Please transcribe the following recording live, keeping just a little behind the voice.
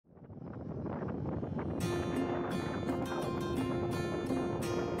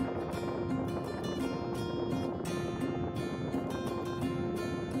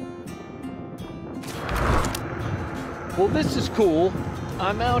Well, this is cool.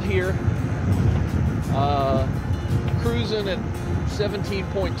 I'm out here cruising at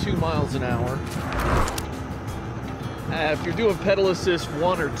 17.2 miles an hour. If you're doing pedal assist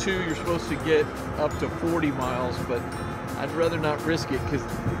 1 or 2, you're supposed to get up to 40 miles, but I'd rather not risk it because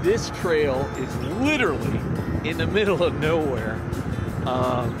this trail is literally in the middle of nowhere.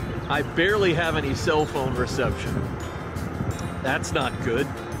 I barely have any cell phone reception. That's not good.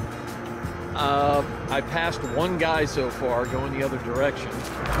 I passed one guy so far going the other direction,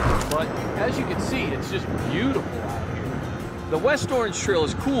 but as you can see, it's just beautiful out here. The West Orange Trail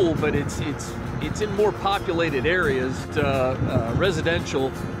is cool, but it's in more populated areas, residential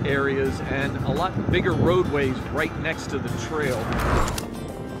areas, and a lot bigger roadways right next to the trail.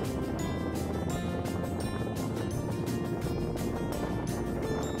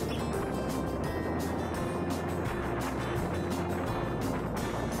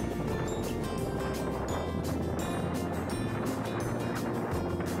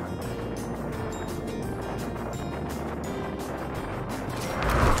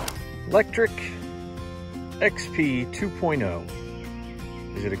 Lectric XP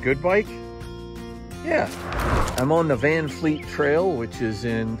 2.0. Is it a good bike? Yeah. I'm on the Van Fleet Trail, which is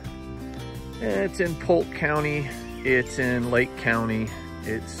it's in Polk County, it's in Lake County.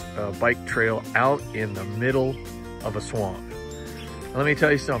 It's a bike trail out in the middle of a swamp. Now, let me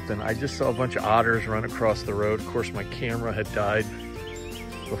tell you something. I just saw a bunch of otters run across the road. Of course, my camera had died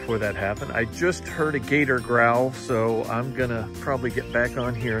before that happened. I just heard a gator growl, so I'm gonna probably get back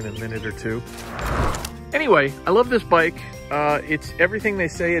on here in a minute or two. Anyway, I love this bike. It's everything they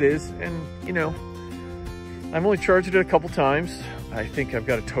say it is, and you know, I've only charged it a couple times. I think I've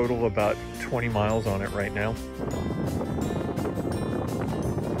got a total of about 20 miles on it right now.